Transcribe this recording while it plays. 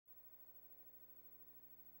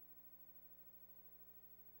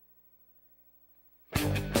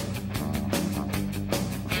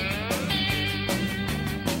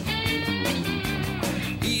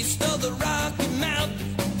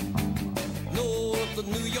of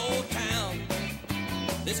New York town.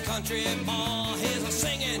 This country boy is a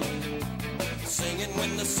singing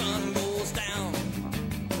when the sun goes down.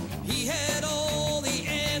 He had all the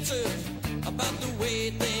answers about the way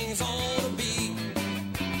things ought to be.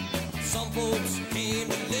 Some folks came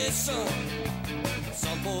to listen,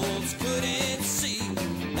 some folks couldn't see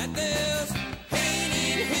that there's pain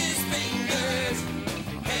in his fingers,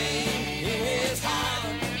 pain in his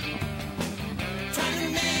heart, trying to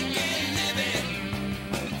make a living,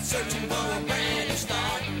 searching for a brand new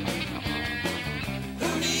start. Who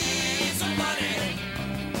needs somebody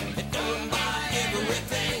that don't buy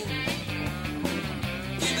everything,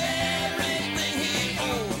 give everything he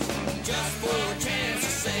owns just for a chance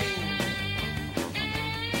to sing?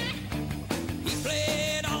 He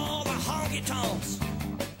played all the honky tonks.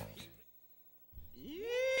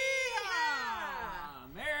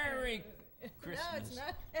 Merry Christmas. No, it's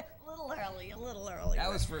not. A little early, a little early. That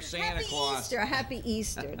was for Santa Claus. Happy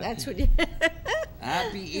Easter. That's what you...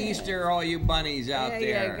 Happy Easter, all you bunnies out there.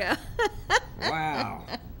 There you go. Wow.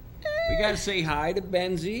 We got to say hi to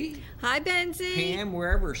Benzie. Hi, Benzie. Pam,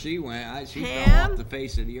 wherever she went, she fell Pam? off the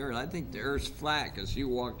face of the earth. I think the earth's flat because she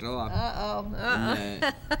walked off. Uh-oh.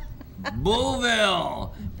 And,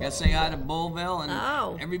 Bullville. Got to say hi to Bullville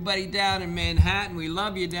and everybody down in Manhattan. We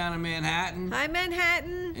love you down in Manhattan. Hi,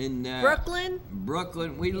 Manhattan. And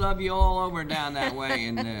Brooklyn. We love you all over down that way.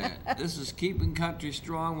 And this is Keeping Country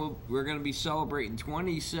Strong. We're going to be celebrating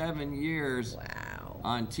 27 years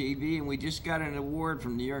on TV. And we just got an award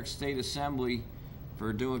from New York State Assembly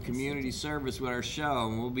for doing community service with our show.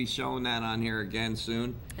 And we'll be showing that on here again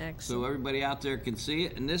soon. Excellent. So everybody out there can see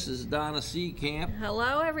it. And this is Donna Seekamp.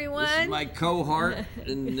 Hello, everyone. This is my cohort.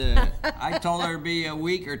 And I told her to be a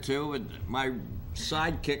week or two, but my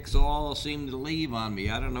sidekicks all seem to leave on me.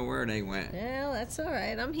 I don't know where they went. Well, that's all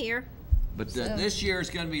right. I'm here. But this year is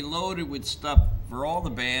going to be loaded with stuff for all the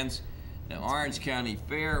bands. The Orange County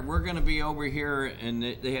Fair. We're going to be over here, and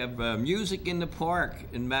they have music in the park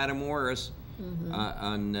in Matamoros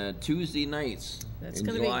on Tuesday nights in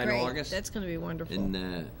July and August. That's going to be wonderful.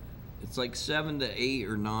 And it's like 7 to 8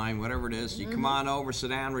 or 9, whatever it is. So you come on over, sit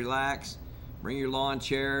down, relax. Bring your lawn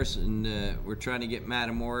chairs, and we're trying to get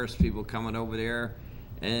Matamoros people coming over there.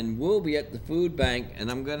 And we'll be at the food bank,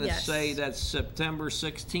 and I'm going to say that's September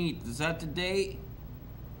 16th. Is that the date?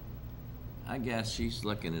 I guess she's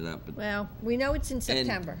looking it up. Well, we know it's in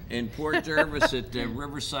September. In Port Jervis at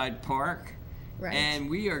Riverside Park. Right. And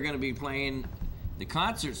we are going to be playing the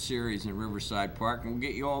concert series in Riverside Park, and we'll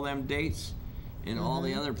get you all them dates. And all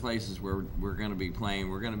the other places where we're going to be playing.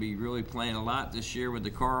 We're going to be really playing a lot this year with the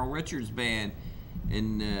Carl Richards Band.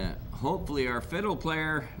 And hopefully our fiddle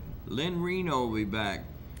player, Lynn Reno, will be back.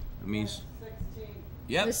 I mean, 16th.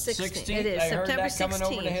 Yep, The 16th. 16th. It is I heard September that coming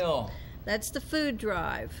over the 16th. hill. That's the food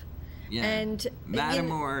drive. Yeah. And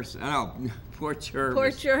Matamoros. Port Jervis.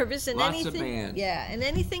 Port Jervis and Lots anything. of bands. Yeah, and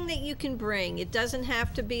anything that you can bring. It doesn't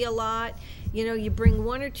have to be a lot. You know, you bring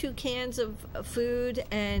 1 or 2 cans of food,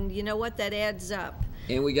 and you know what? That adds up.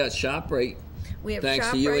 And we got ShopRite. We have Thanks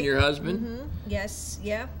ShopRite. to you and your husband. Yes,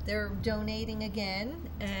 yeah, they're donating again.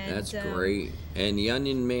 And, that's great. And the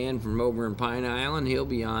Onion Man from over in Pine Island, he'll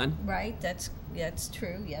be on. Right, that's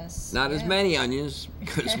true. Yes. Not as many onions,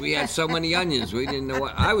 because we had so many onions. We didn't know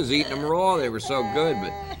what. I was eating them raw. They were so good,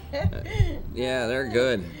 but yeah, they're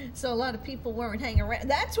good. So a lot of people weren't hanging around.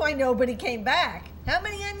 That's why nobody came back. How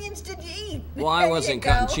many onions did you eat? Well, I wasn't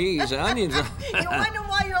cutting cheese. Onions. You wonder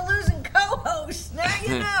why you're losing co-hosts. Now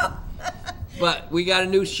you know. But we got a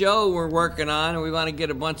new show we're working on, and we want to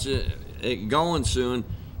get a bunch of it going soon.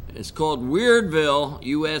 It's called Weirdville,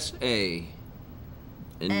 USA.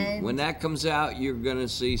 And when that comes out, you're going to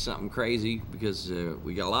see something crazy, because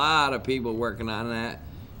we got a lot of people working on that.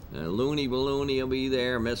 Looney Balloony will be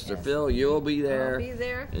there. Mr. Phil, you'll be there. I'll be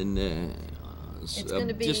there. And it's going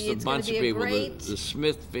to be just a bunch of people. Great... The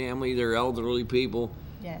Smith family, they're elderly people.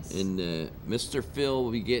 Yes. And Mr. Phil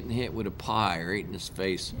will be getting hit with a pie right in his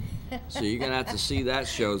face. So you're going to have to see that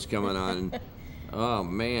show's coming on. And, oh,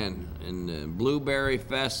 man. And Blueberry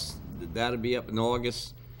Fest, that'll be up in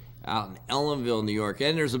August out in Ellenville, New York.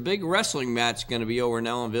 And there's a big wrestling match going to be over in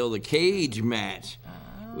Ellenville, the cage match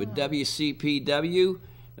with WCPW.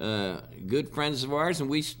 Good friends of ours.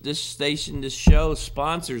 And this show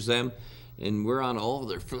sponsors them. And we're on all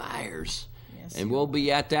their flyers. And we'll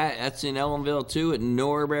be at that. That's in Ellenville, too, at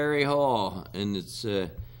Norbury Hall. And it's a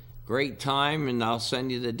great time, and I'll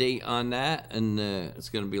send you the date on that, and it's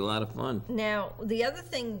going to be a lot of fun. Now, the other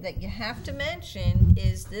thing that you have to mention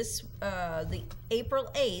is this, the April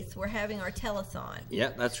 8th, we're having our telethon.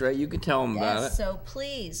 Yeah, that's right. You can tell them about it. So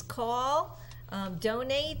please call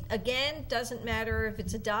Donate. Again, doesn't matter if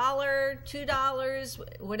it's $1,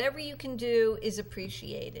 $2, whatever you can do is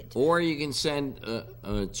appreciated. Or you can send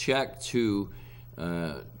a check to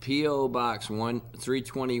P.O. Box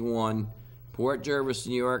 321, Port Jervis,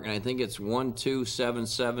 New York, and I think it's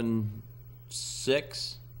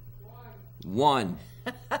 12776. 1.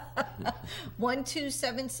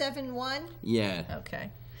 12771. Yeah. Okay.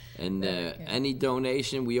 And any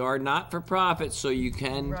donation, we are not for profit, so you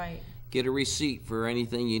can get a receipt for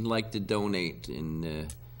anything you'd like to donate.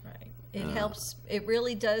 And it helps. It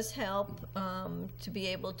really does help to be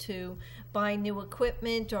able to buy new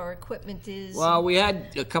equipment. Our equipment is. Well, we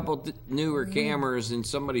had a couple newer cameras, and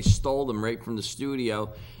somebody stole them right from the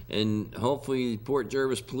studio. And hopefully, Port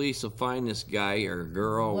Jervis police will find this guy or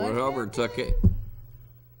girl, or whoever took it.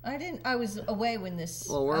 I was away when this.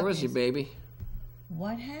 Well, where was he, baby?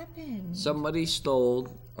 What happened? Somebody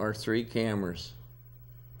stole our 3 cameras.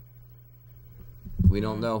 We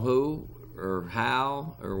don't know who or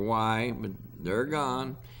how or why, but they're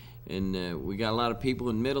gone. And we got a lot of people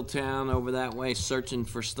in Middletown over that way searching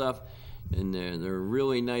for stuff. And they're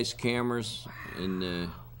really nice cameras. Wow. And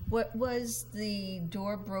what was the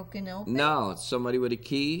door broken open? No, it's somebody with a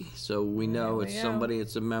key, so we know it's somebody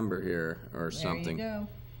that's a member here or something. There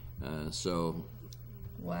you go. So.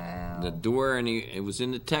 Wow. The door, and it was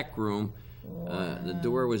in the tech room. Wow. The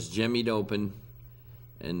door was jimmied open,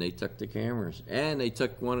 and they took the cameras. And they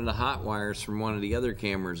took one of the hot wires from one of the other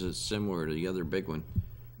cameras that's similar to the other big one.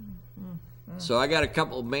 So I got a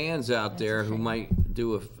couple of bands out there who might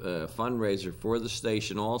do a fundraiser for the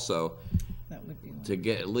station also. That would be to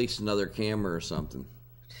get at least another camera or something.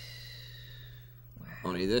 Wow.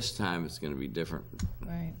 Only this time it's going to be different.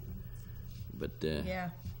 Right. But yeah.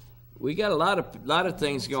 We got a lot of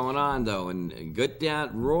things going on though, and get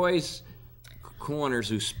down Roy's Corners,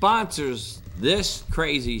 who sponsors this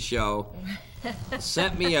crazy show,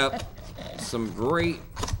 sent me up some great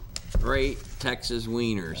Texas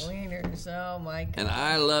wieners. Wieners, oh my God! And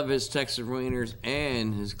I love his Texas wieners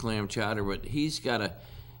and his clam chowder, but he's got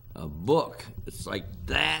a book. It's like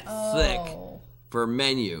that thick for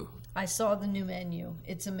menu. I saw the new menu.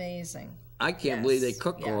 It's amazing. I can't believe they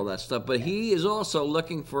cook all that stuff. But he is also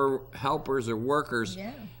looking for helpers or workers,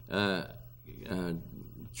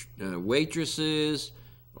 waitresses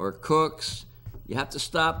or cooks. You have to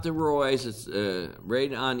stop the Roy's. It's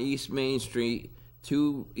right on East Main Street,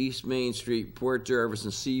 2 East Main Street, Port Jervis,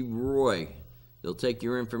 and see Roy. They'll take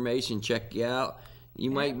your information, check you out. You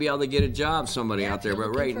might be able to get a job, somebody out there.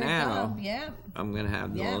 But right now, I'm going to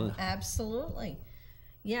have the absolutely.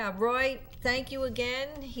 Yeah, Roy, thank you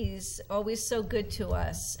again. He's always so good to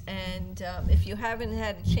us. And if you haven't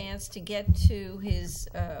had a chance to get to his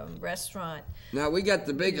restaurant. Now, we got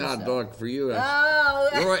the big hot dog for you.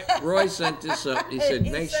 Oh. Roy sent this up. He said,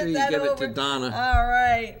 make sure you give it to Donna. All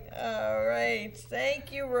right.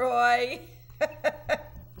 Thank you, Roy.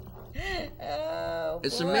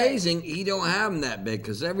 It's amazing he don't have them that big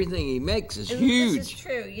because everything he makes is huge. This is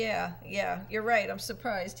true. Yeah. You're right. I'm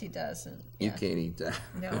surprised he doesn't. Yeah. You can't eat that.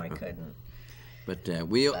 No, I couldn't. But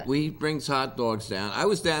we brings hot dogs down. I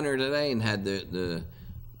was down there today and had the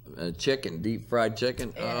chicken, deep fried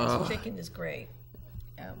chicken. Yeah, his chicken is great.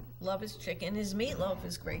 Love his chicken. His meatloaf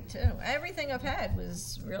is great too. Everything I've had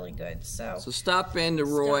was really good. So stop in to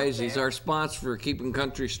Roy's. He's our sponsor for Keeping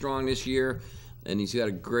Country Strong this year. And he's got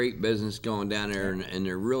a great business going down there, and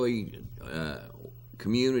they're really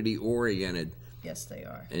community-oriented. Yes, they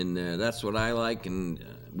are. And that's what I like, and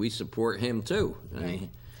we support him, too. Right.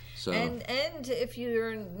 So. And if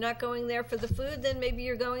you're not going there for the food, then maybe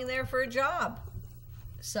you're going there for a job.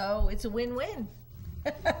 So it's a win-win.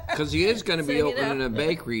 Because he is going to be opening a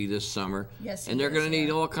bakery this summer. Yes, and they're going to need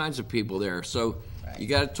all kinds of people there. So you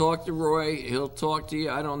got to talk to Roy. He'll talk to you.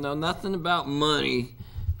 I don't know nothing about money.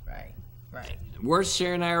 Right. Worst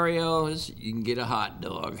scenario is you can get a hot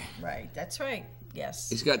dog. Right, that's right. Yes.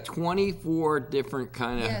 He's got 24 different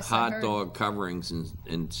kind of hot dog coverings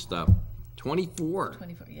and stuff. 24.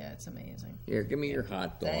 24. Yeah, it's amazing. Here, give me your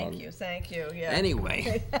hot dog. Thank you. Yeah.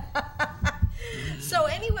 Anyway. So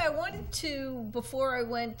anyway, I wanted to, before I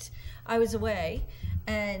went, I was away,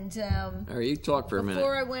 and all right, you talk for a minute.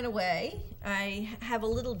 Before I went away, I have a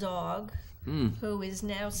little dog who is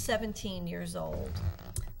now 17 years old.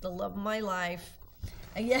 The love of my life.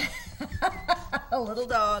 Yeah, a little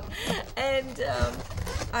dog. And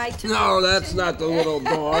I took No, that's not the little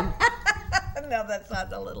dog. No, that's not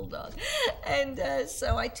the little dog. And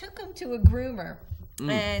so I took him to a groomer.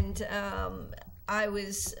 And I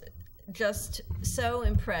was just so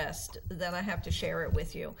impressed that I have to share it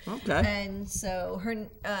with you. Okay. And so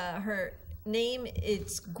her name,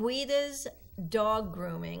 it's Guida's Dog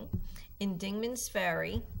Grooming. in Dingman's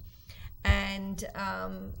Ferry, and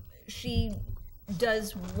she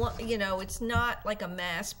does one, you know, it's not like a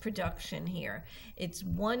mass production here. It's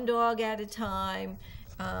one dog at a time.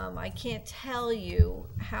 I can't tell you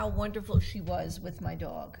how wonderful she was with my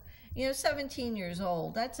dog. You know, 17 years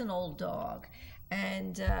old, that's an old dog.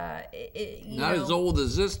 And, not as old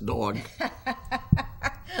as this dog.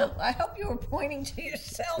 I hope you were pointing to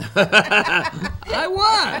yourself. I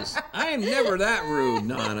was. I am never that rude,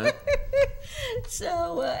 Donna.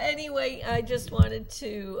 So anyway, I just wanted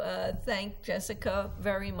to thank Jessica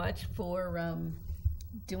very much for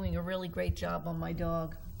doing a really great job on my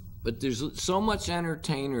dog. But there's so much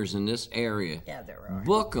entertainers in this area. Yeah, there are.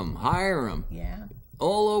 Book them, hire them. Yeah.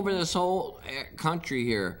 All over this whole country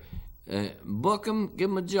here. Book them, give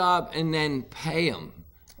them a job, and then pay them.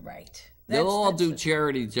 Right. They'll all do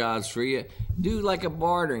charity jobs for you. Do like a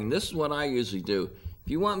bartering. This is what I usually do.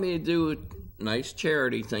 If you want me to do a nice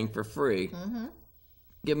charity thing for free,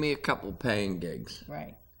 give me a couple paying gigs.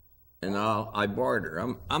 Right. And I barter.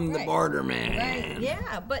 I'm the barter man. Right.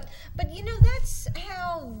 Yeah, but you know, that's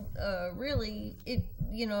how really it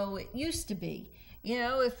used to be. You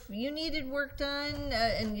know, if you needed work done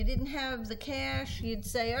and you didn't have the cash, you'd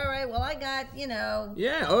say, all right, well, I got,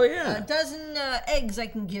 a dozen eggs I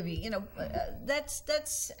can give you. You know,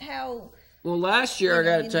 that's how. Well, last year, I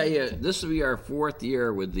got to tell you, this will be our 4th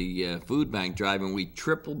year with the food bank drive, and we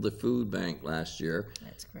tripled the food bank last year.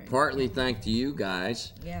 That's great. Partly thanks to you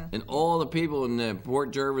guys. Yeah. And all the people in the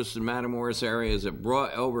Port Jervis and Matamoros areas that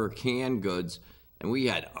brought over canned goods. And we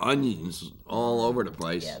had onions all over the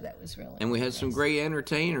place. Yeah, that was really And we had some great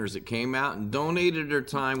entertainers that came out and donated their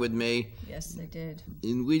time with me. Yes, they did.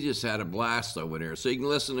 And we just had a blast over there. So you can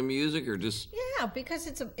listen to music or just... Yeah, because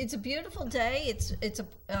it's a beautiful day. It's a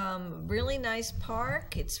really nice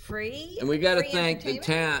park. It's free. And we got to thank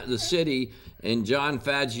the city and John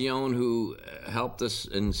Fagione, who helped us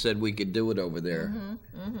and said we could do it over there.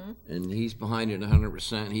 And he's behind it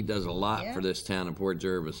 100%. He does a lot for this town of Port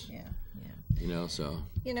Jervis. Yeah. You know, so.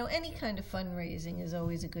 You know, any kind of fundraising is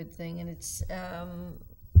always a good thing, and it's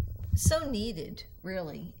so needed,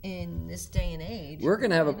 really, in this day and age. We're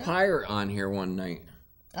going to have a pirate on here one night.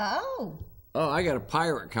 Oh. Oh, I got a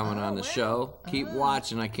pirate coming on the show. Keep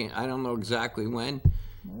watching. I don't know exactly when.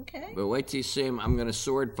 Okay. But wait till you see him. I'm going to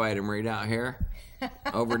sword fight him right out here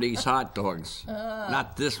over these hot dogs.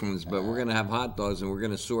 Not this one's, but we're going to have hot dogs, and we're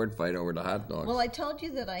going to sword fight over the hot dogs. Well, I told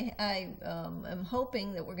you that I am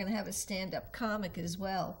hoping that we're going to have a stand-up comic as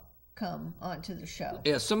well come onto the show.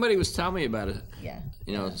 Yeah, somebody was telling me about it. Yeah.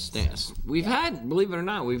 You know, we've had, believe it or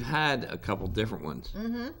not, we've had a couple different ones.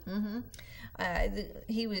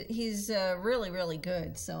 He's really, really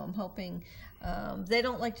good, so I'm hoping. They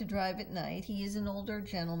don't like to drive at night. He is an older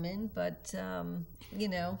gentleman, but, you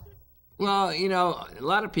know. Well, you know, a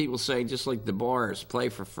lot of people say just like the bars, play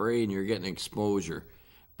for free and you're getting exposure.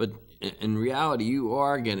 But in reality, you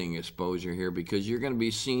are getting exposure here because you're going to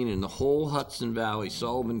be seen in the whole Hudson Valley,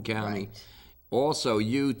 Sullivan County, also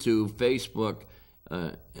YouTube, Facebook,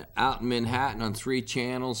 out in Manhattan on 3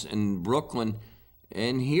 channels, in Brooklyn,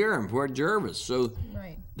 and here in Port Jervis. So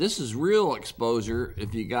this is real exposure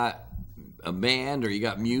if you got a band or you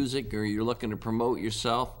got music or you're looking to promote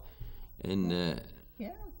yourself. And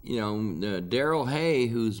you know, Daryl Hay,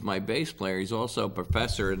 who's my bass player, he's also a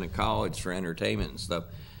professor in the college for entertainment and stuff.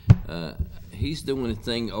 He's doing a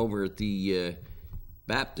thing over at the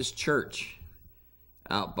Baptist Church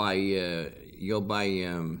out by, you go by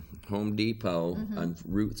Home Depot on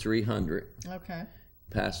Route 300. Okay.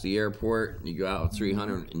 Past the airport, you go out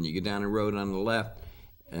 300 and you go down the road on the left.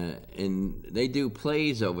 And they do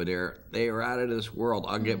plays over there. They are out of this world.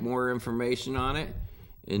 I'll get more information on it.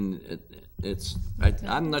 And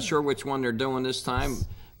I'm not sure which one they're doing this time,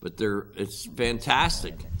 but it's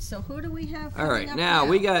fantastic. So who do we have? All right, now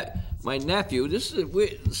we got my nephew.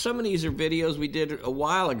 Some of these are videos we did a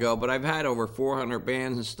while ago, but I've had over 400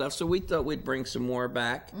 bands and stuff, so we thought we'd bring some more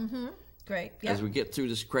back. Great. As we get through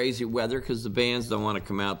this crazy weather, because the bands don't want to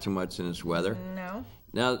come out too much in this weather. No.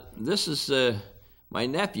 Now, this is my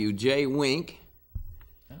nephew, Jay Wink.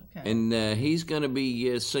 Okay. And he's going to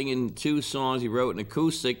be singing 2 songs he wrote, an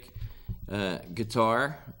acoustic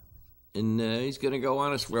guitar. And he's going to go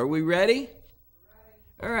on us. Are we ready?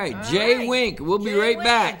 All right, Jay Wink. We'll be right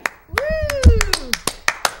back. Woo!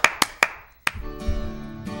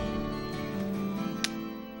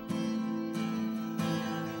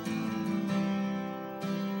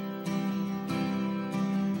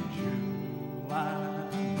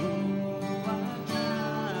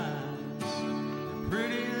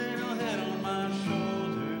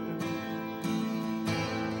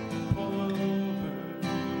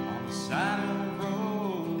 Side of the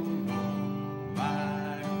road,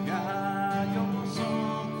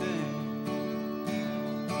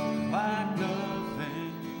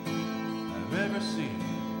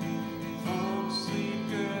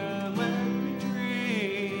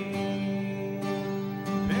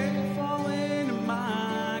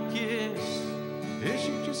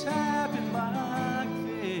 should just happen like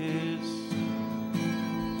this.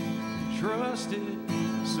 Trust it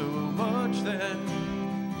so much that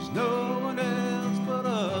there's no one else but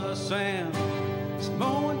us, and this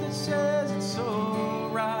moment that says it's so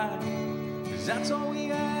right, 'cause that's all we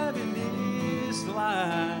have in this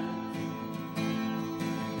life.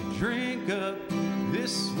 Drink up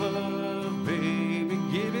this love, baby,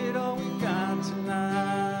 give it all we got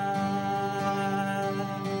tonight.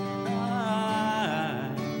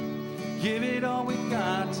 Give it all we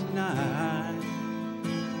got tonight.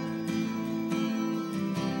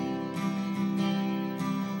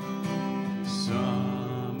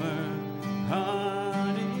 Summer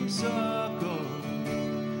honeysuckle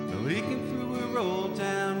leaking through a rolled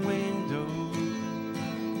down window.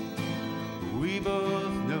 We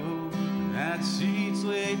both know that seat's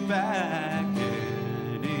laid back.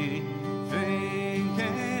 Anything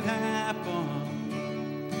can happen.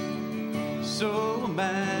 So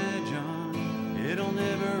imagine it'll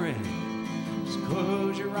never end. Just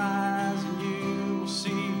close your eyes and you will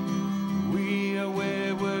see we are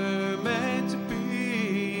where we're meant to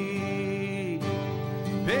be.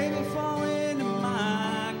 Baby, fall into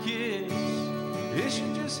my kiss. It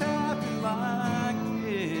should just happen like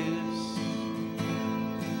this.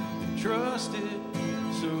 Trust it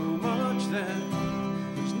so much that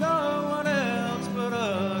there's no one else but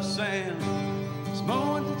us, and this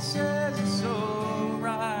moment that says it's so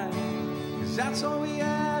right, 'cause that's all we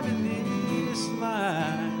have in this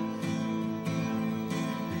life.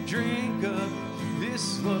 Drink up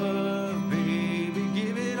this love, baby,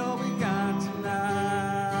 give it all we got tonight.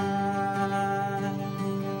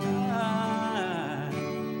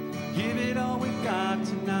 Give it all we got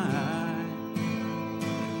tonight.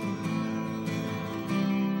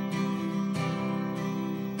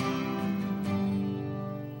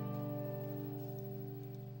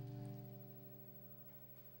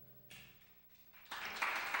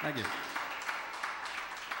 Thank you.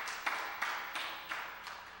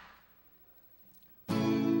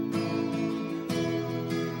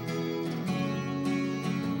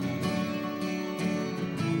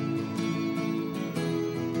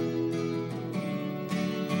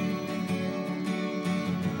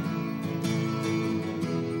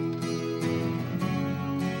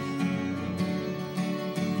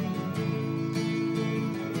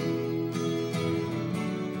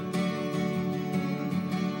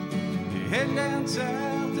 Heading down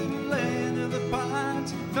south to the land of the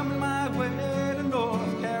pines, thumbing my way to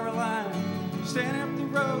North Carolina. Standing up the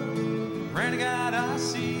road, praying to God I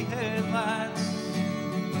see headlights.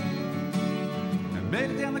 I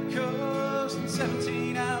made it down the coast in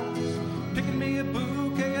 17 hours, picking me a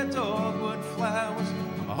bouquet of dogwood flowers.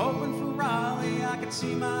 I'm hoping for Raleigh I can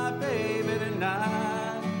see my baby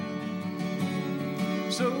tonight.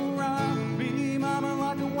 So rock me, mama,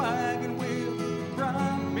 like a wagon wheel.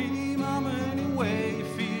 Rock me, mama, any way you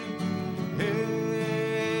feel.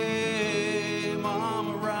 Hey,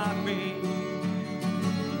 mama, rock me.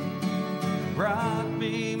 Rock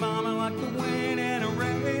me, mama, like the wind and the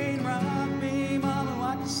rain. Rock me, mama,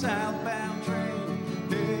 like a southbound train.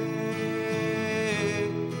 Hey,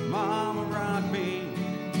 mama, rock me.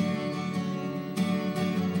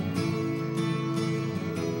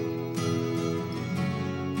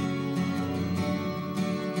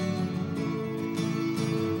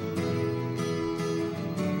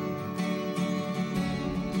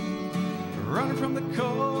 Running from the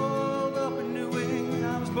cold up in New England,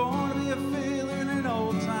 I was born to be a fiddler in an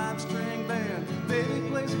old-time string band. Baby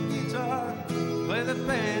plays the guitar, play the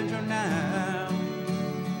banjo now.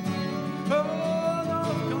 Oh,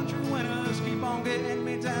 those country winners keep on getting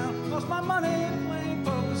me down. Lost my money playing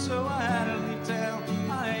poker, so I had to leave town.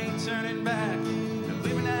 I ain't turning back,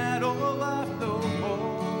 living that old life no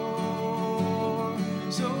more.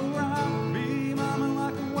 So rock me, mama,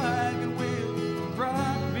 like a wagon wheel.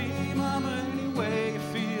 Rock me, mama, any way you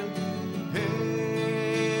feel.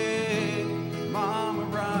 Hey, mama,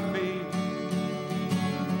 rock me.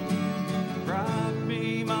 Rock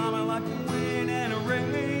me, mama, like the wind and the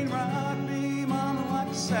rain. Rock me, mama, like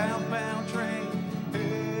a southbound train.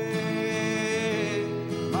 Hey,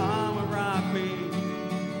 mama, rock me.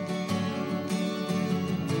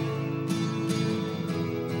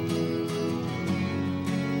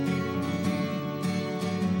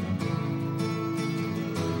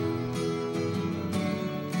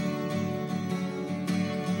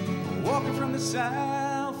 Walking from the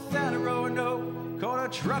south down the Roanoke, caught a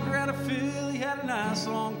trucker out of Philly, had a nice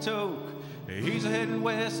long toke. He's heading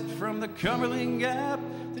west from the Cumberland Gap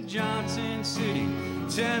to Johnson City,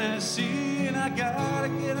 Tennessee, and I gotta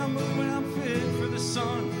get a moving. I'm fit for the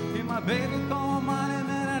sun. Hear my baby call mine, and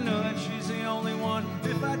then I know that she's the only one.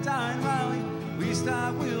 dying valley, we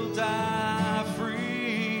stop, we'll die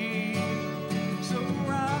free. So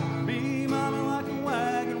rock me, mama, like a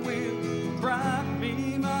wagon wheel. Rock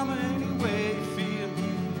me, mama, any way you feel.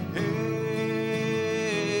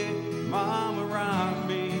 Hey, mama, rock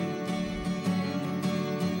me.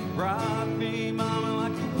 Rock me, mama,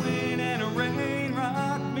 like the wind and the rain.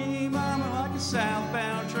 Rock me, mama, like a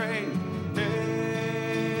southbound train.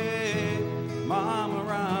 Hey, mama,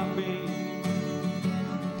 rock me.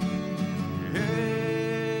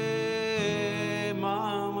 Hey,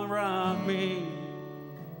 mama, rock me.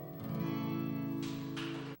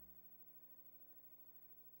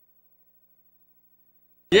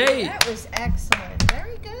 Yay! That was excellent.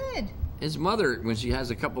 Very good. His mother, when she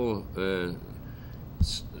has a couple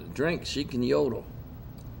drinks, she can yodel.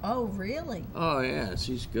 Oh, really? Oh yeah,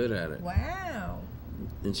 she's good at it. Wow.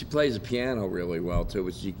 And she plays the piano really well too.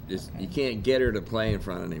 But you can't get her to play in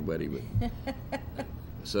front of anybody. But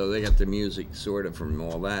so they got the music sort of from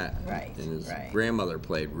all that. Right. And his right. grandmother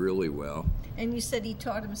played really well. And you said he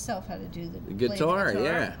taught himself how to do the Guitar, play the guitar?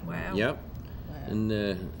 yeah. Wow. Yep. Wow. And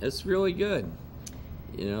it's really good.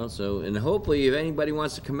 You know, so, and hopefully if anybody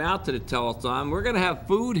wants to come out to the telethon, we're going to have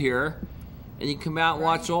food here, and you can come out and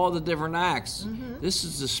watch all the different acts. Mm-hmm. This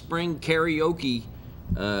is the spring karaoke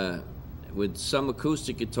with some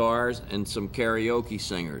acoustic guitars and some karaoke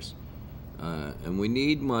singers. And we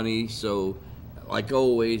need money, so like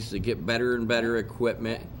always, to get better and better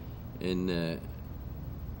equipment. And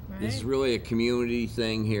this is really a community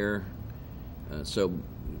thing here. So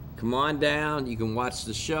come on down, you can watch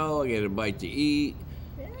the show, get a bite to eat,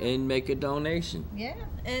 and make a donation. Yeah,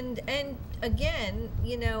 and again,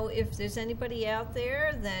 you know, if there's anybody out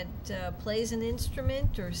there that plays an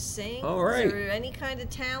instrument or sings or any kind of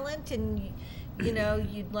talent, and you know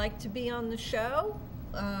you'd like to be on the show,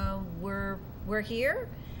 we're here,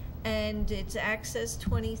 and it's Access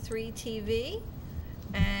 23 TV,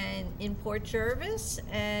 and in Port Jervis,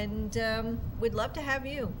 and we'd love to have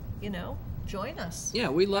you. You know. Join us. Yeah,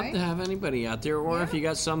 we'd love to have anybody out there, or if you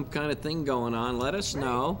got some kind of thing going on, let us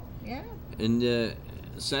know. Yeah. And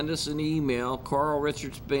send us an email,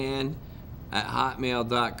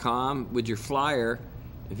 carlrichardsband@hotmail.com, with your flyer.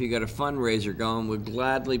 If you got a fundraiser going, we'd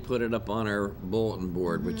gladly put it up on our bulletin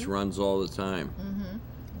board, which runs all the time.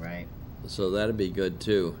 Right. So that'd be good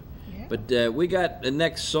too. Yeah. But we got the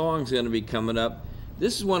next song's going to be coming up.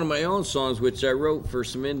 This is one of my own songs, which I wrote for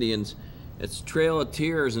some Indians. It's Trail of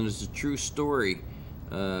Tears, and it's a true story.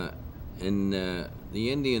 And the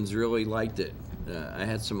Indians really liked it. I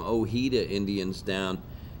had some Ojeda Indians down,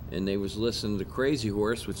 and they was listening to Crazy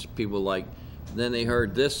Horse, which people like. Then they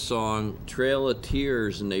heard this song, Trail of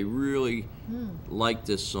Tears, and they really liked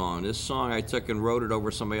this song. This song I took and wrote it over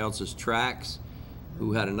somebody else's tracks,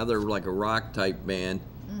 who had another, like a rock type band.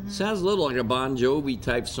 Sounds a little like a Bon Jovi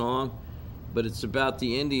type song, but it's about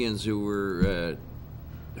the Indians who were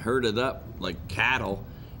herded up like cattle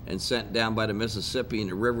and sent down by the Mississippi, and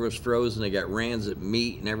the river was frozen. They got rancid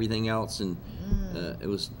meat and everything else, and it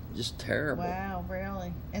was just terrible. Wow,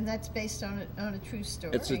 really? And that's based on a true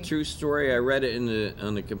story. It's a true story. I read it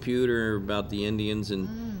on the computer about the Indians,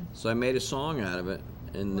 and so I made a song out of it.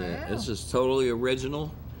 And it's just totally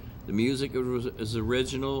original. The music is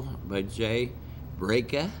original by Jay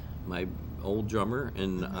Breaka, my old drummer,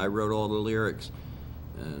 and I wrote all the lyrics.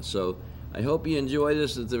 So I hope you enjoy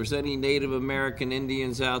this. If there's any Native American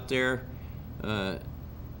Indians out there,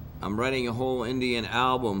 I'm writing a whole Indian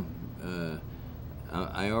album.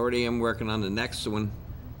 I already am working on the next one,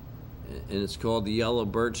 and it's called The Yellow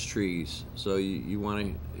Birch Trees. So you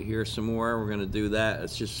want to hear some more, we're going to do that.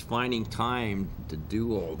 It's just finding time to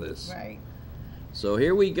do all this. Right. So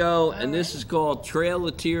here we go, and this is called Trail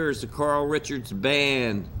of Tears, the Carl Richards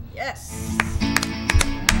Band. Yes. All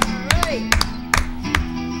right.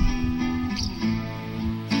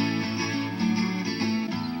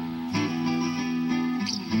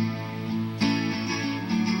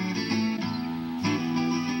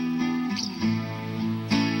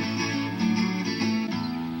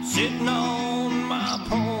 Sitting on my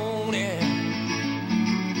pony,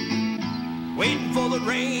 waiting for the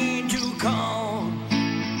rain to come.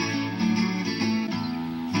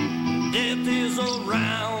 Death is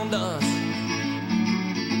around us,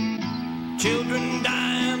 children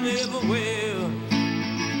dying everywhere.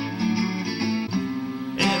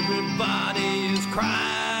 Everybody is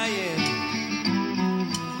crying,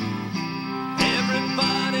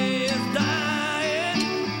 everybody is dying.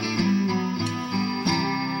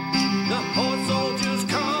 The horse soldiers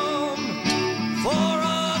come for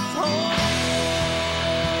us home.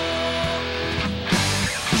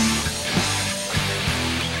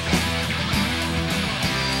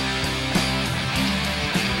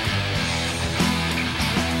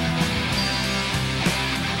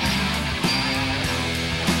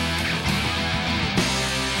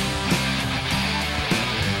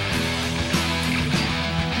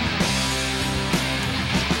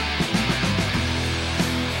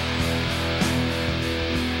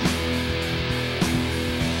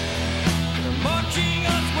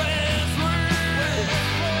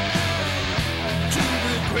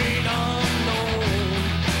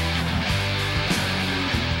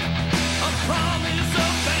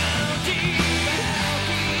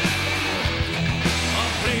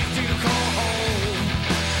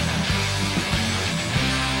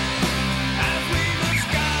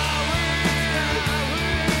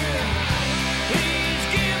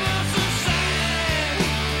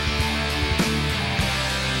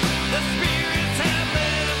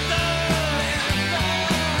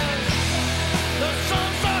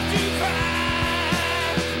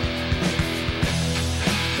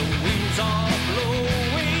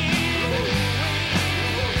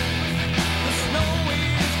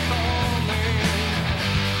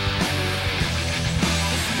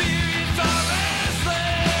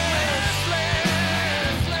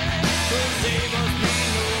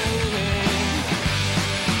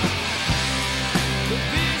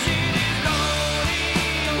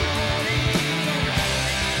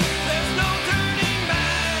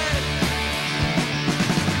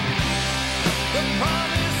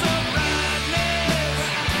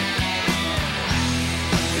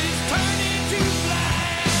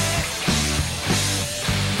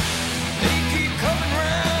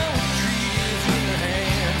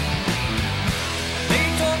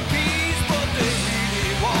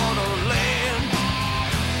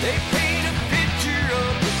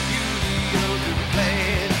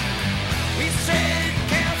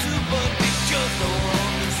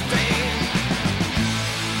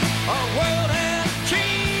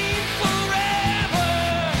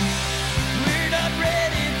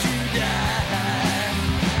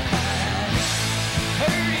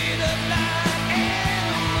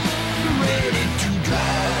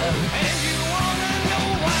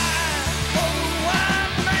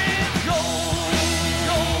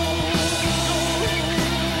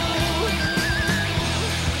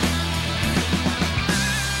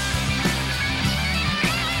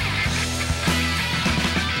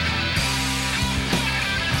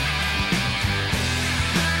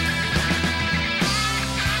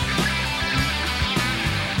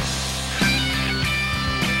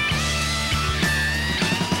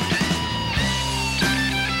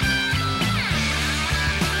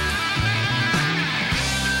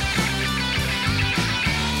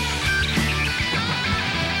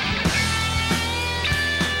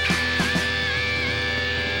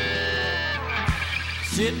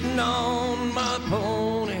 sitting on my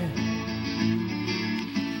pony,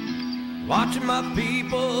 watching my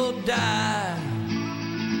people die.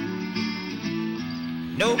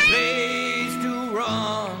 No place to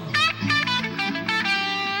run,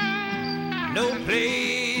 no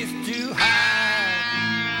place to hide.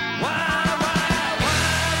 Why must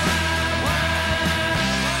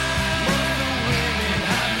the women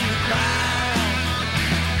have to cry?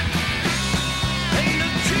 Ain't the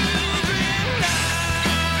children die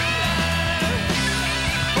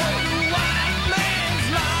for the white man's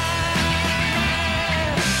lie?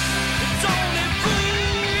 It's only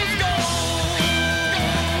fool's gold.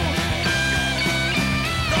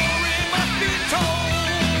 Story must be told.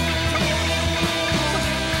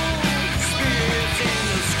 Spirits in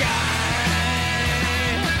the sky.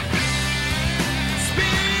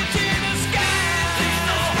 Spirits in the sky.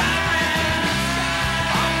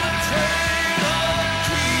 On the trail of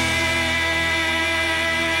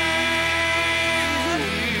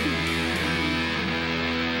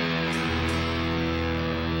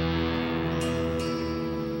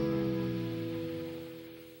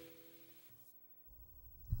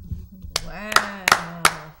Wow.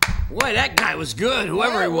 Boy, that guy was good,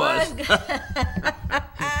 whoever he was.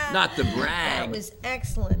 That Not to brag. was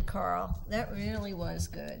excellent, Carl. That really was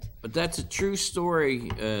good. But that's a true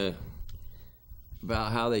story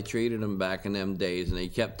about how they treated him back in them days. And they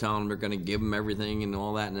kept telling them they're going to give him everything and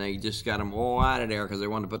all that. And they just got him all out of there because they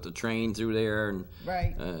wanted to put the train through there. And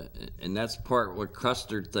Right. and that's part what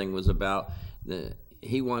Custard thing was about.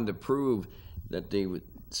 He wanted to prove that they were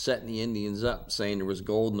setting the Indians up, saying there was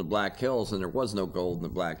gold in the Black Hills, and there was no gold in the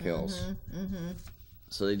Black Hills.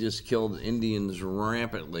 So they just killed Indians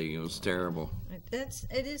rampantly. It was terrible. It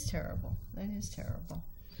is terrible. It is terrible.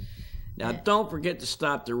 Now, don't forget to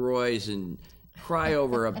stop the Roys and cry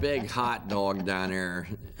over a big hot dog down there.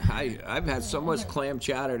 I've had so much clam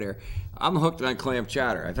chowder there. I'm hooked on clam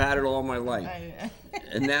chowder. I've had it all my life.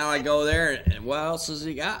 And now I go there, and what else has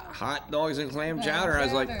he got? Hot dogs and clam chowder. I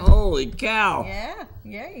was like, holy cow.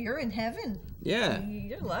 Yeah, you're in heaven. Yeah.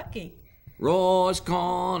 You're lucky. Roy's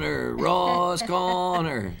Corner, Roy's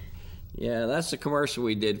Corner. Yeah, that's the commercial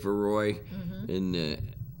we did for Roy. And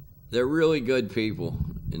they're really good people.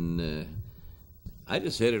 And I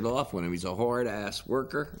just hit it off with him. He's a hard-ass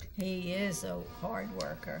worker. He is a hard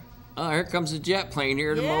worker. Oh, here comes the jet plane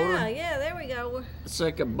here, the motor. Yeah, there we go. It's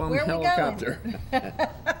like a bum Where are we helicopter.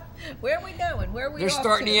 Where are we going? Where are we They're off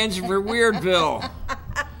starting to? the engine for Weirdville.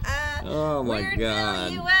 Oh, my Weirdville,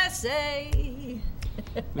 God. USA.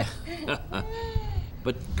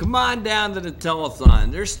 But come on down to the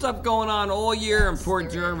telethon. There's stuff going on all year in Port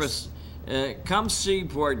Jervis. Come see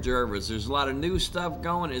Port Jervis. There's a lot of new stuff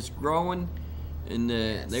going. It's growing. And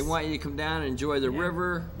they want you to come down and enjoy the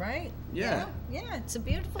river. Right? Yeah. Yeah, it's a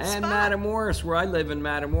beautiful And spot. Matamoros, where I live in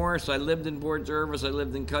Matamoros. I lived in Port Jervis. I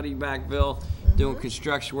lived in Cuddybackville doing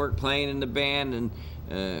construction work, playing in the band. And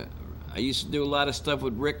I used to do a lot of stuff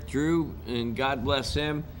with Rick Drew, and God bless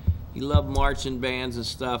him. He loved marching bands and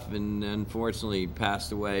stuff, and unfortunately he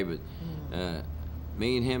passed away. But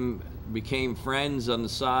me and him became friends on the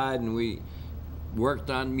side, and we worked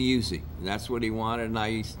on music. And that's what he wanted, and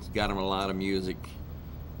I got him a lot of music.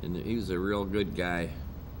 And he was a real good guy.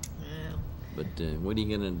 Yeah. But what are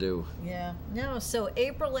you going to do? Yeah. No, so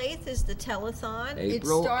April 8th is the telethon.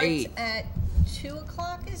 April it starts 8th. at 2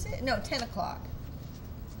 o'clock, is it? No, 10 o'clock.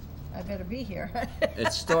 I better be here.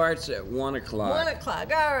 It starts at 1 o'clock. 1 o'clock.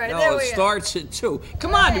 All right, there No, we it go. starts at 2.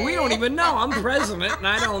 Come on, we don't even know. I'm president, and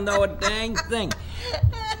I don't know a dang thing.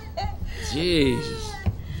 Jesus.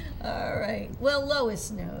 All right. Well,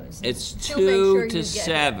 Lois knows. It's She'll make 2 sure to you get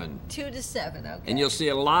 7. 2 to 7, okay. And you'll see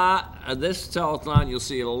a lot of this telethon. You'll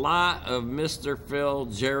see a lot of Mr. Phil,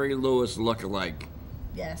 Jerry Lewis lookalike.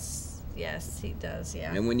 Yes, he does,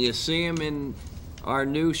 yeah. And when you see him in our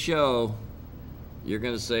new show, you're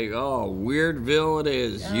going to say, oh, Weirdville it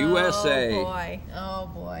is, USA. Oh,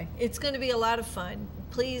 boy. It's going to be a lot of fun.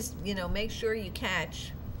 Please, make sure you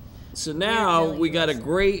catch. So now Weirdville we got a USA.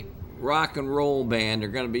 great rock and roll band. They're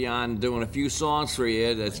going to be on doing a few songs for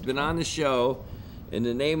you that's been on the show, and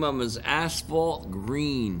the name of them is Asphalt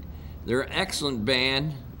Green. They're an excellent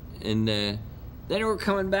band, and then we're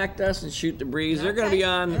coming back to us and Shoot the Breeze. They're going to be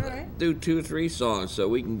on, All right. do 2 or 3 songs, so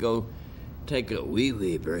we can go take a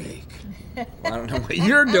wee break. I don't know what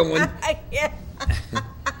you're doing. Yeah.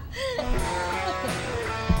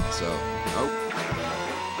 So, oh.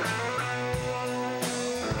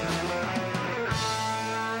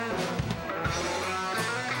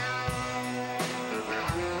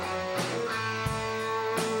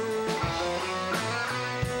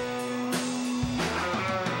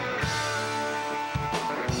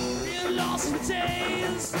 In lost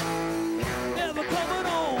days,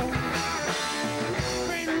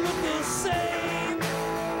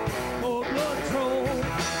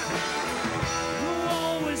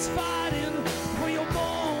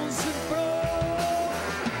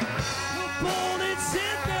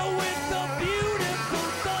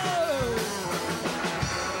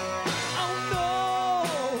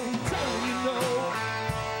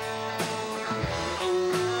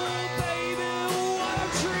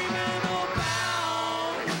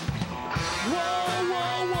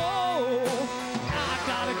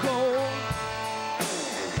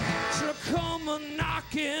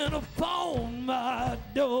 knocking upon my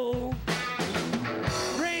door.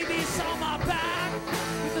 Rabies on my back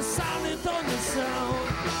with the silent thunder sound.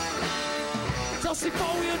 Just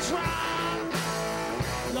before we drive,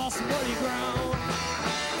 lost muddy ground.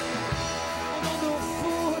 I'm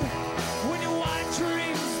underfoot when your white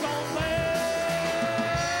dreams gone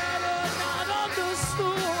bad. Not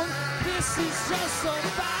understood, this is just a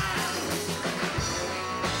fact.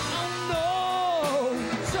 Oh no,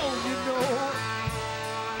 don't you know?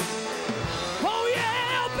 Oh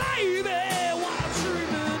yeah, baby, what I'm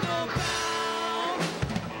dreaming about.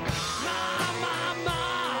 My,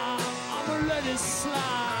 I'ma let it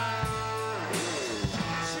slide.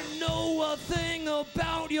 You know a thing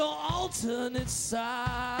about your alternate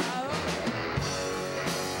side.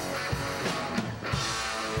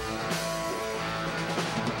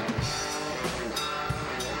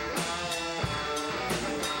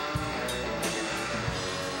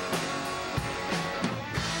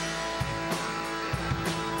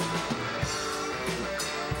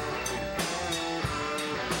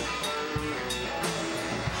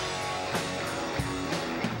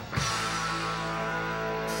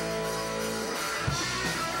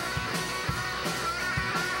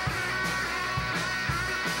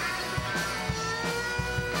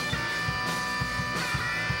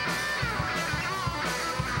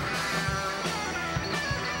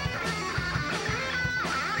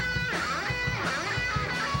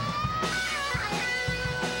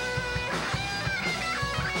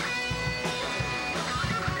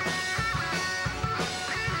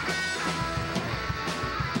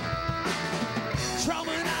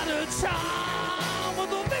 Drumming out of time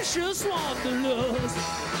with a vicious wanderlust,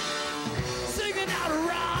 singing out a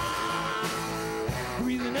rhyme,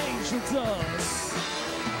 breathing angel dust.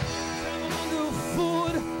 Coming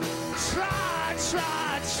underfoot, try,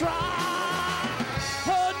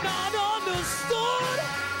 but not understood,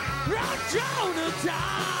 I'm gonna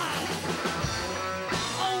die.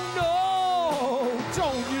 Oh no,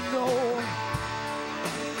 don't you know?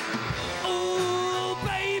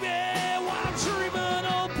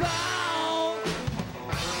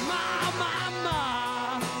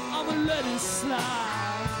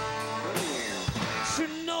 You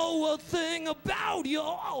know a thing about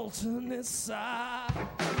your alternate side.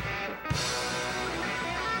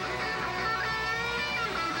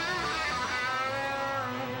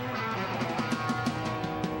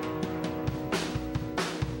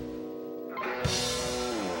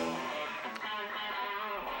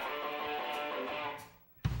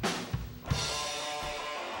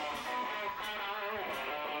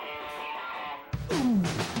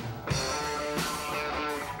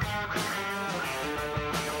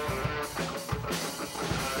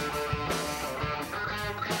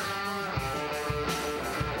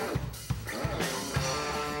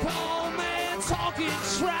 Talking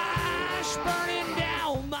trash, burning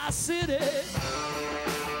down my city.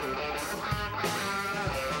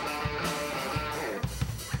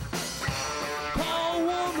 Poor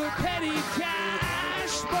woman, petty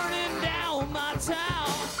cash, burning down my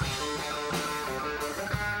town.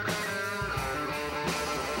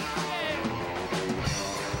 Yeah.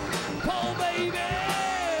 Poor baby,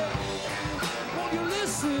 won't you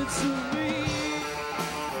listen to me?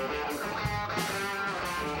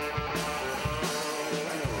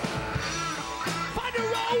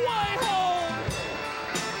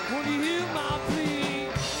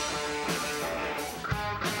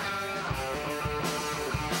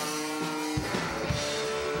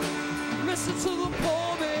 Listen to the poor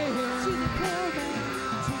man, to the poor man,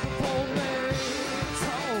 to the poor man's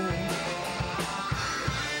home.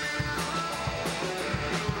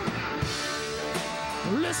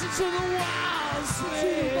 Listen to the wise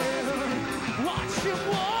man, watch him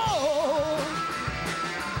walk.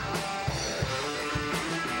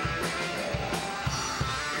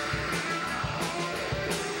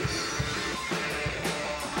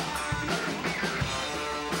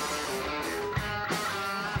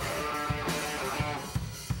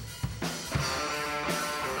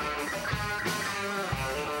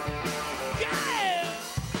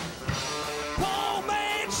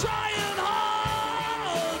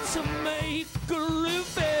 Make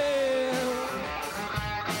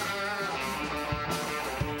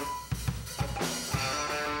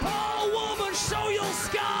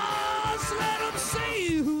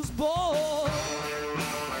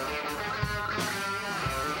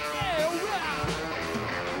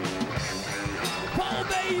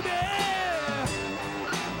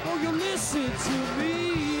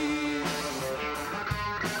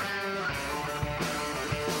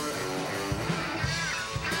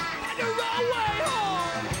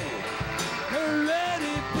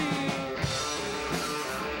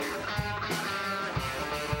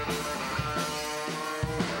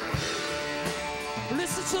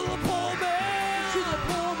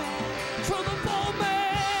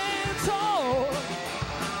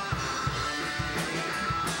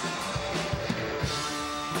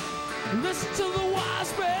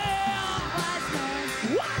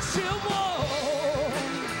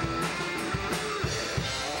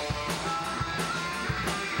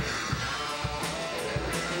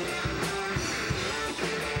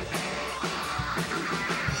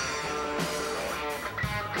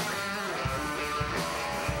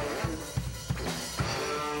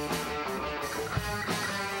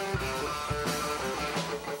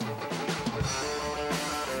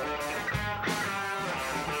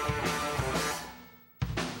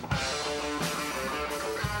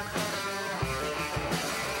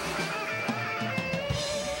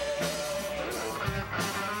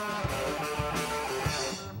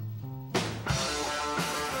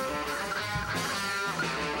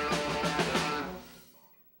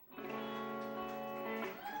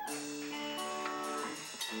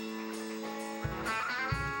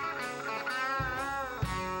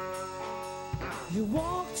You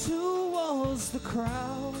walk towards the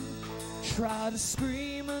crowd, try to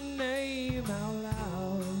scream her name out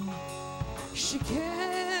loud. She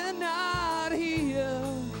cannot hear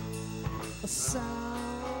a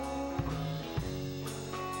sound.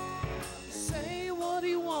 Say what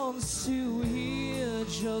he wants to hear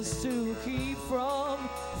just to keep from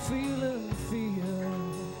feeling fear.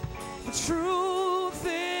 The truth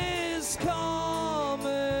is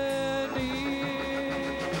coming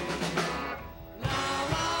near. La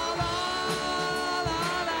la la la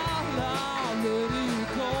la la, let it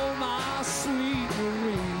go, my sweet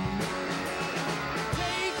Marie.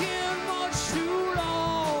 Taking much too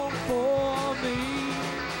long for me.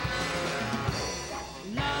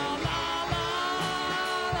 La la la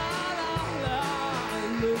la la la,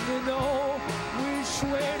 let me know which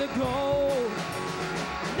way to go.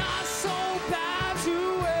 Not so bad to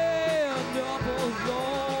end up alone.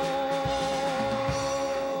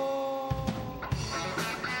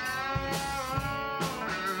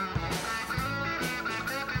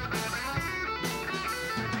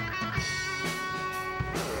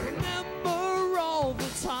 Remember all the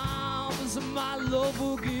times my love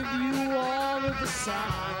will give you all of the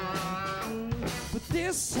signs, but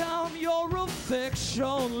this time your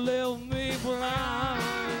affection left me blind.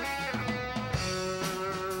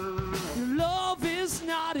 Your love is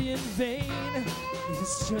not in vain,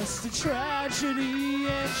 it's just a tragedy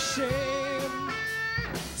and shame.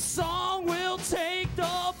 Song will take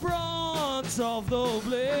the brunt of the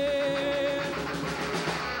blame.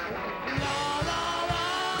 La la la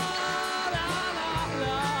la la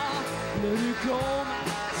la, let it go, my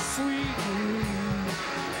sweet Marie.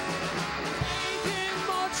 Taking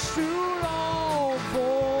much too long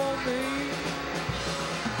for me.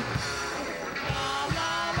 La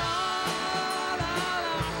la la la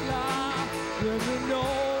la la, let me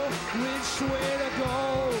know which way to go.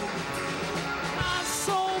 Not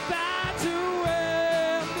so bad to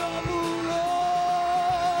end up alone.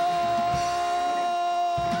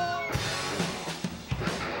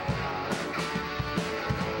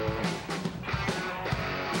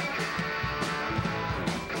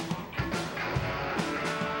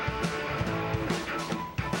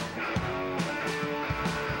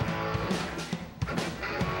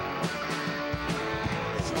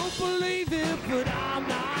 Don't believe it, but I'm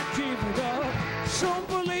not giving up. Don't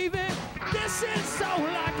believe it, this is all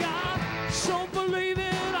I got. Don't believe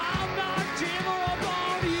it, I'm not giving up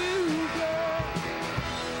on you, girl.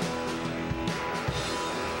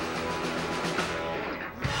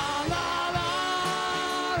 La la la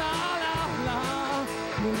la la la,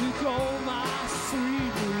 let me go, my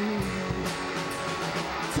sweet Marie.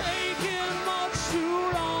 Taking much too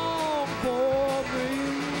long for me.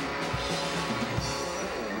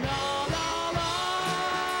 La la la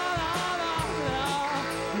la la la,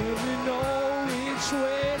 let me know which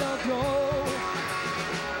way to go.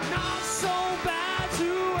 Not so bad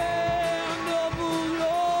to end up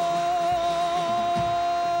alone.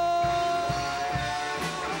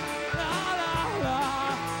 La la la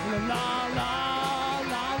la la la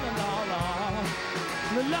la la la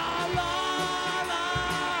la la la la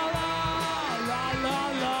la la la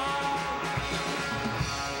la.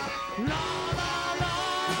 La la la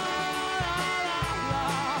la la,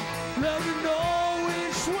 let me know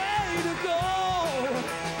which way to go.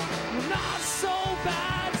 Not so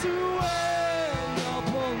bad to end up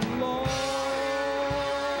alone.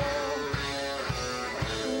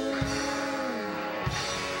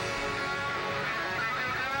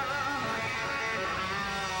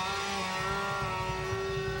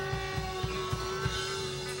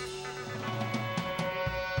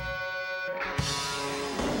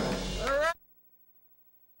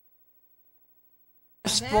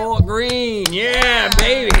 Asphalt Green, yeah,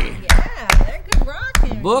 baby. Yeah, they're good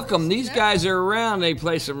rocking. Book them. These guys are around. They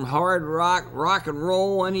play some hard rock and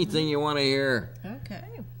roll, anything you want to hear. Okay.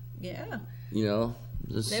 Yeah. You know,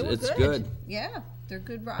 They were it's good. Yeah, they're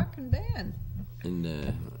good rocking band.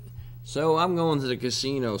 And so I'm going to the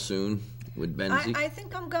casino soon with Benzie. I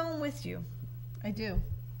think I'm going with you. I do.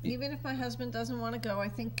 Even if my husband doesn't want to go, I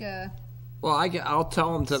think. Well, I'll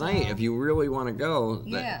tell him tonight So- if you really want to go.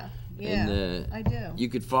 Yeah. Yeah. And, I do. You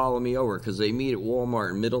could follow me over because they meet at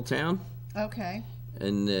Walmart in Middletown, Okay.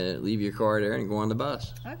 and leave your car there and go on the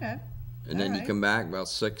bus. Okay. And then you Alright. come back about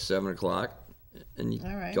 6, 7 o'clock, and you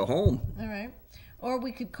Alright. go home. All right. Or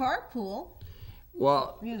we could carpool.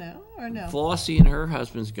 Well, You know, or no. Flossie and her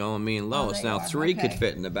husband's going, me and Lois. they Now, are. 3 could Okay.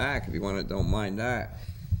 fit in the back if you want to. Don't mind that.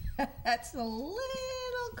 That's a little.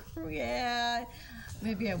 Yeah.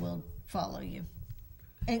 Maybe I will follow you.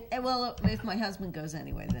 And well, if my husband goes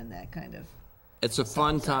anyway, then that kind of It's a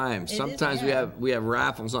fun time. Sometimes we have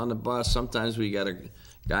raffles on the bus. Sometimes we got a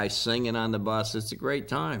guy singing on the bus. It's a great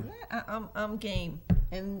time. Yeah, I'm game.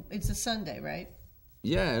 And it's a Sunday, right?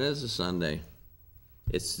 Yeah, it is a Sunday.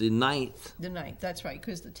 It's the 9th. The 9th, that's right,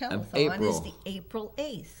 because the telethon April. is the April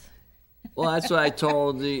 8th. Well, that's what I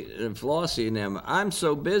told the Flossie and them. I'm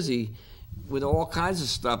so busy with all kinds of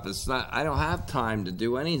stuff. It's not. I don't have time to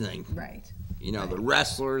do anything. Right. You know, right. the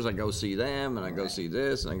wrestlers. I go see them, and I go see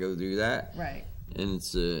this, and I go do that. Right. And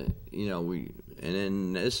it's you know, and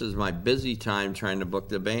then this is my busy time trying to book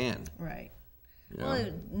the band. Right. You know?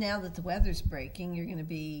 Well, now that the weather's breaking, you're going to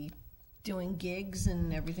be doing gigs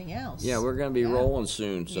and everything else. Yeah, we're going to be rolling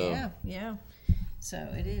soon. So yeah. So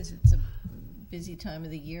it is. It's a busy time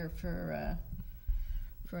of the year for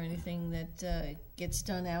anything that gets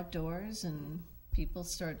done outdoors and people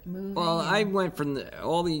start moving. Well, I went from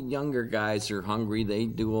all the younger guys are hungry. They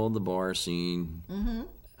do all the bar scene. Mm-hmm.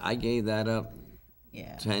 I gave that up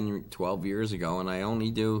 10, 12 years ago, and I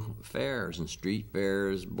only do fairs and street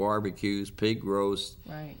fairs, barbecues, pig roast.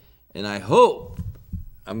 Right. And I hope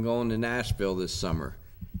I'm going to Nashville this summer.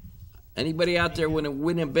 Anybody out there in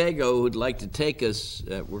Winnebago who'd like to take us,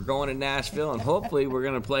 we're going to Nashville, and hopefully we're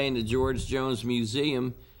going to play in the George Jones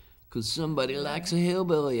Museum because somebody likes a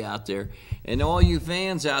hillbilly out there. And all you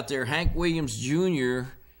fans out there, Hank Williams Jr.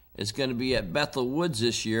 is going to be at Bethel Woods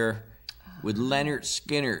this year with Leonard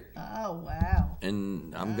Skinner. Oh, wow.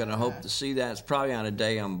 And I'm going to hope to see that. It's probably on a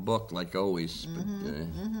day I'm booked, like always.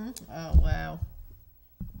 Oh, wow.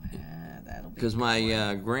 Because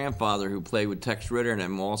my grandfather, who played with Tex Ritter and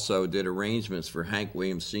them, also did arrangements for Hank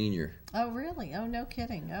Williams Sr. Oh, really? Oh, no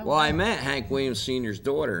kidding. Oh, well, I met Hank Williams Sr.'s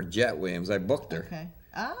daughter, Jet Williams. I booked her. Okay.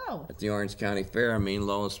 Oh. At the Orange County Fair. I mean,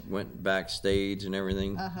 Lois went backstage and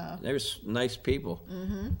everything. Uh-huh. They were nice people,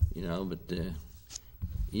 you know, but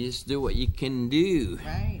you just do what you can do.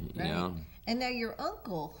 Right, you know? And now your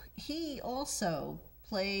uncle, he also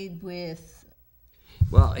played with...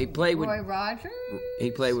 Well, he played with Roy Rogers?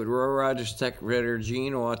 He played with Roy Rogers, Tex Ritter,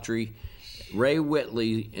 Gene Autry, Ray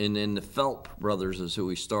Whitley, and then the Phelps brothers is who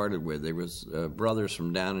he started with. They was brothers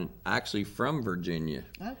from actually from Virginia.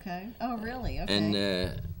 Okay. Oh, really? Okay.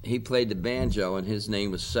 And he played the banjo, and his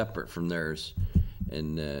name was separate from theirs.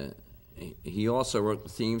 And he also wrote the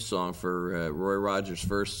theme song for Roy Rogers'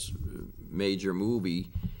 first major movie,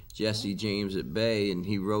 Jesse James at Bay, and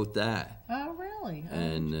he wrote that. Oh, really?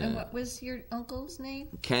 And what was your uncle's name?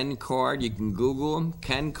 Ken Card. You can Google him.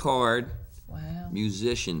 Ken Card. Wow.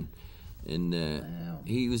 Musician. And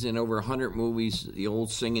he was in over 100 movies, the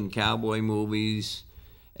old singing cowboy movies.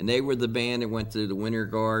 And they were the band that went to the Winter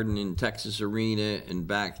Garden in Texas Arena and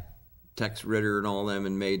back Tex Ritter and all them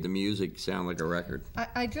and made the music sound like a record.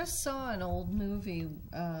 I just saw an old movie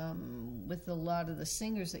with a lot of the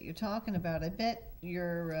singers that you're talking about. I bet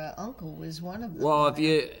your uncle was one of them. Well, if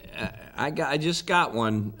you, I just got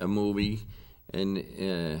a movie, and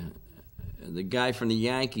the guy from the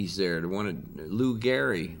Yankees there, the one Lou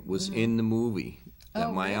Gehrig, was in the movie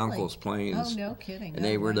that my uncle's playing. Oh, no kidding. And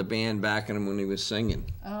they were the band backing him when he was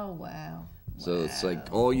singing. Oh, wow. So it's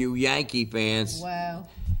like all you Yankee fans. Wow.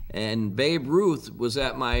 And Babe Ruth was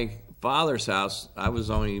at my father's house. I was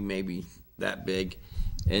only maybe that big.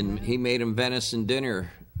 And he made him venison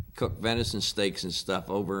dinner, cooked venison steaks and stuff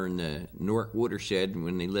over in the Newark Watershed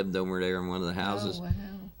when they lived over there in one of the houses. Oh, wow.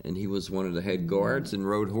 And he was one of the head guards and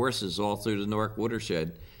rode horses all through the Newark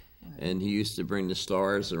Watershed. And he used to bring the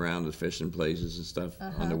stars around the fishing places and stuff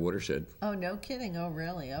on the watershed. Oh, no kidding. Oh,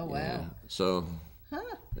 really? Oh, wow. Yeah. So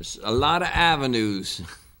there's a lot of avenues.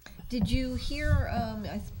 Did you hear,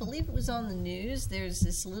 I believe it was on the news, there's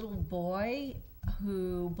this little boy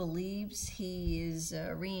who believes he is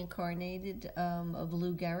reincarnated of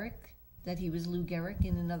Lou Gehrig, that he was Lou Gehrig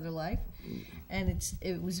in another life. And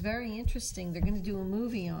it was very interesting. They're going to do a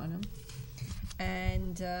movie on him.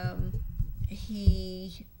 And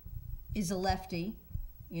he is a lefty,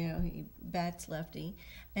 you know, he bats lefty.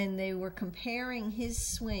 And they were comparing his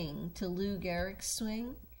swing to Lou Gehrig's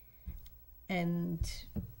swing. And...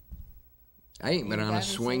 I ain't been on a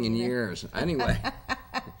swing in years. Anyway.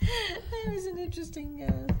 It was an interesting,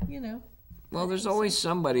 you know. Well, there's always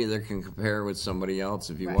somebody that can compare with somebody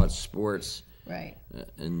else if you watch sports. Right.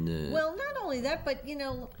 Well, not only that, but, you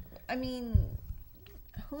know, I mean,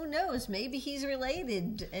 who knows? Maybe he's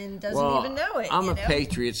related and doesn't even know it. I'm a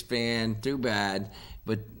Patriots fan. Too bad.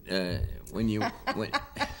 But when you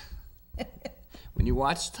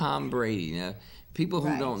watch Tom Brady, now, people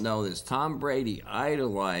who don't know this, Tom Brady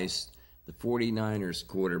idolized the 49ers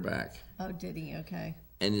quarterback. Oh, did he? Okay.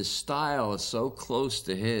 And his style is so close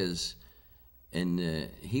to his. and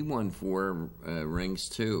he won 4 rings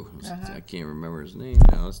too. Uh-huh. I can't remember his name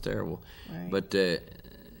now. It's terrible. Right. But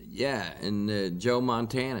yeah, and Joe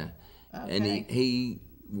Montana, and Okay. he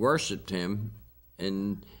worshipped him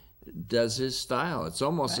and does his style. It's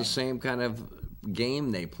almost the Right. same kind of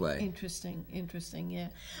game they play. Interesting, yeah.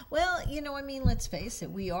 Well, you know, I mean, let's face it,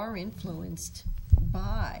 we are influenced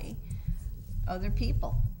by other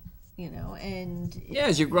people, you know, and... Yeah,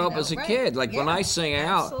 as you grow up as a right. kid. Like when Yeah, I sing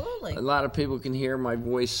out, absolutely. a lot of people can hear my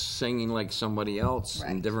voice singing like somebody else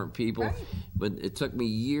and Right. different people. Right. But it took me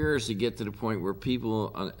years to get to the point where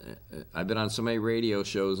people, I've been on so many radio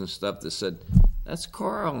shows and stuff that said, that's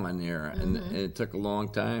Carl on there. And it took a long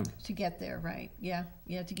time. To get there, right. Yeah,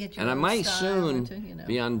 to get your And I own might style soon and to, you know.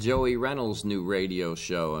 be on Joey Reynolds' new radio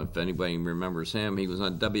show. If anybody remembers him, he was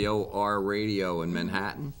on WOR Radio in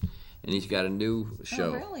Manhattan. And he's got a new show.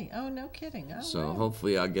 Oh, really? Oh, no kidding. Oh, So wow.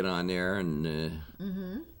 hopefully I'll get on there and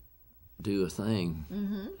do a thing.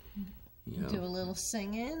 You know. Do a little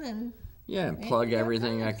singing and... Yeah, plug yeah,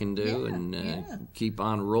 everything I right. can do Yeah, and yeah. keep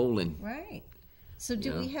on rolling. Right. So do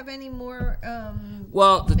Yeah. we have any more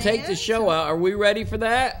Well, to take the bands show or- out, are we ready for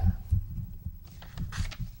that?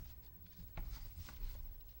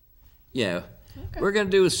 Yeah. Okay. We're going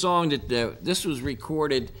to do a song that this was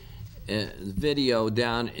recorded video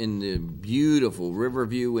down in the beautiful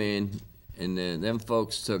Riverview Inn, and them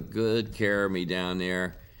folks took good care of me down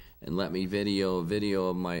there and let me video a video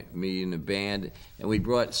of me and the band. And we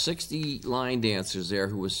brought 60 line dancers there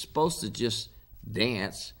who was supposed to just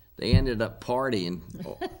dance. They ended up partying.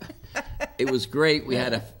 It was great. We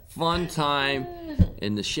had a fun time.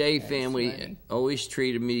 And the Shea family funny. always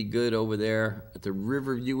treated me good over there at the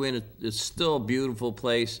Riverview Inn. It's still a beautiful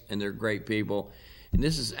place, and they're great people. And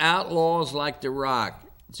this is Outlaws Like to Rock.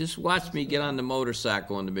 Just watch me get on the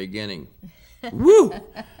motorcycle in the beginning. Woo!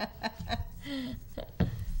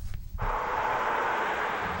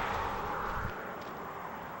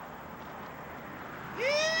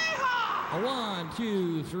 A 1,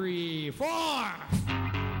 2, 3, 4.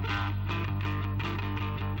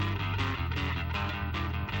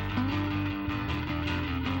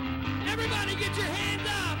 Everybody get your hands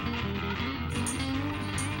up.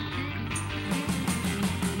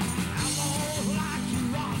 Outlaws like to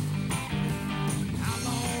rock.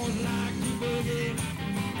 Outlaws like to boogie.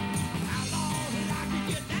 Outlaws like to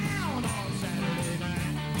get down on Saturday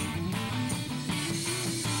night.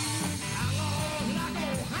 Outlaws like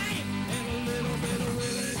old Hank and a little bit of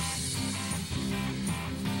Willie.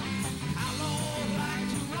 Outlaws like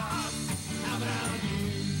to rock. How about you?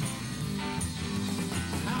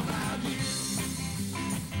 How about you?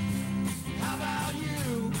 How about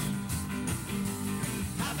you?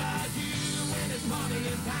 How about you when it's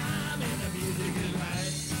partying time and the music is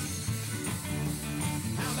right?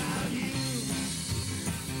 How about you?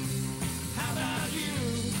 How about you?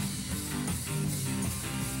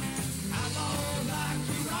 Outlaws like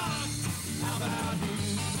to rock. How about you?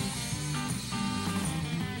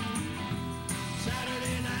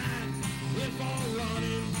 Saturday night, it's all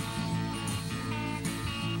running.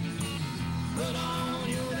 Put on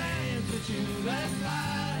your dancing shoes, let's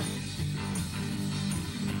fly.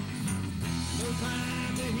 No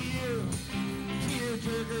time to hear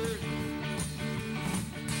tear-jerkers.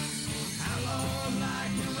 Outlaws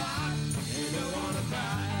like to rock, they don't wanna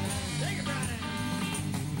cry. Take it, Brian.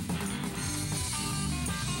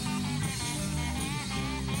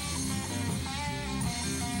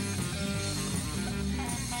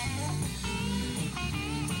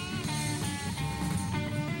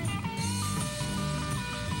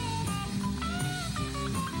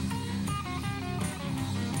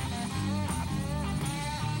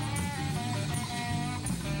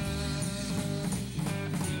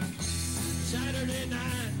 Saturday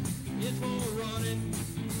night, it's for running.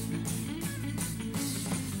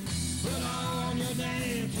 Put on your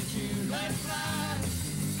dancing shoes, let's fly.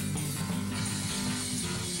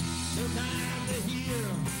 No time to hear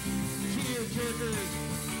tear-jerkers.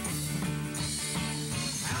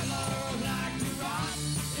 Outlaws like to rock,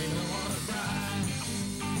 they don't wanna cry.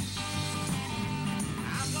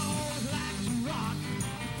 Outlaws like to rock.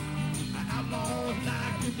 Outlaws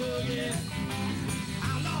like to boogie.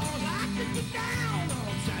 Outlaws like to get down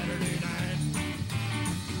on Saturday night.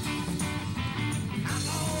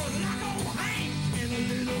 Outlaws like old Hank and a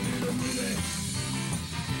little bit of Willie.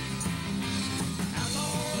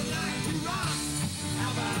 Outlaws like to rock. How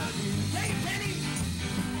about you? Hey, Penny.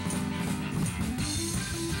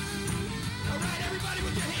 All right, everybody,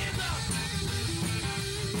 put your hands up.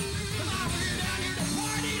 Come on, we're down here to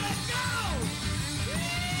party. Let's go.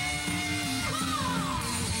 Yeehaw!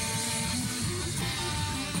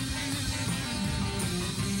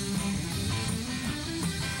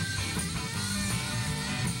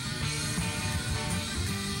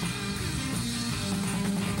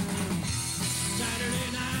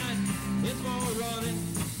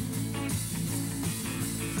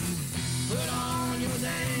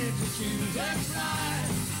 choose and fly.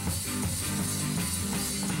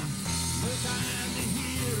 No time to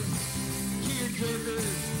hear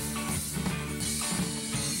tear-jerkers.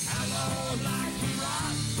 Outlaws like to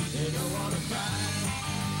rock, they don't want to cry.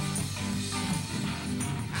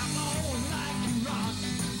 Outlaws like to rock,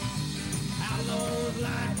 outlaws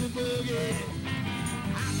like to boogie.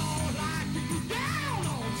 Outlaws like to get down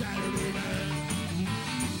on Saturday night.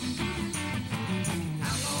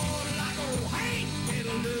 Outlaws like old Hank and a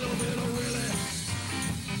little bit of Willie.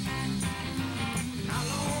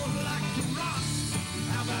 Outlaws like to rock,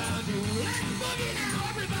 how about you? Let's boogie now,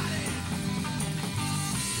 everybody!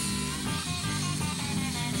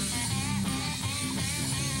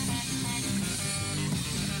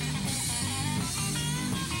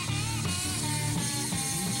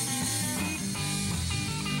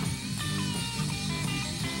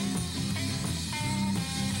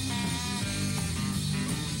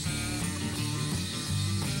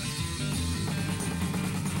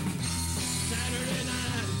 Saturday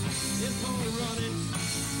night, it's all running.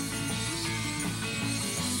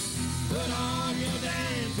 Put on your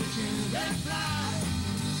dancing shoes and fly.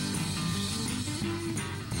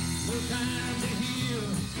 No time to hear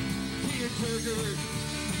tear-jerkers.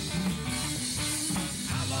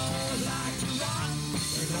 Outlaws like to rock,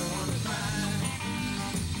 they don't want to cry.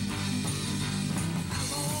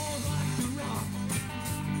 Outlaws like to rock,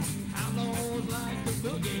 outlaws like to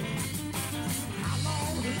boogie.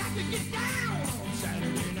 Outlaws like to get down on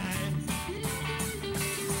Saturday night.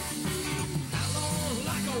 Outlaws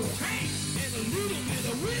like old Hank and a little bit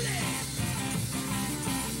of Willie.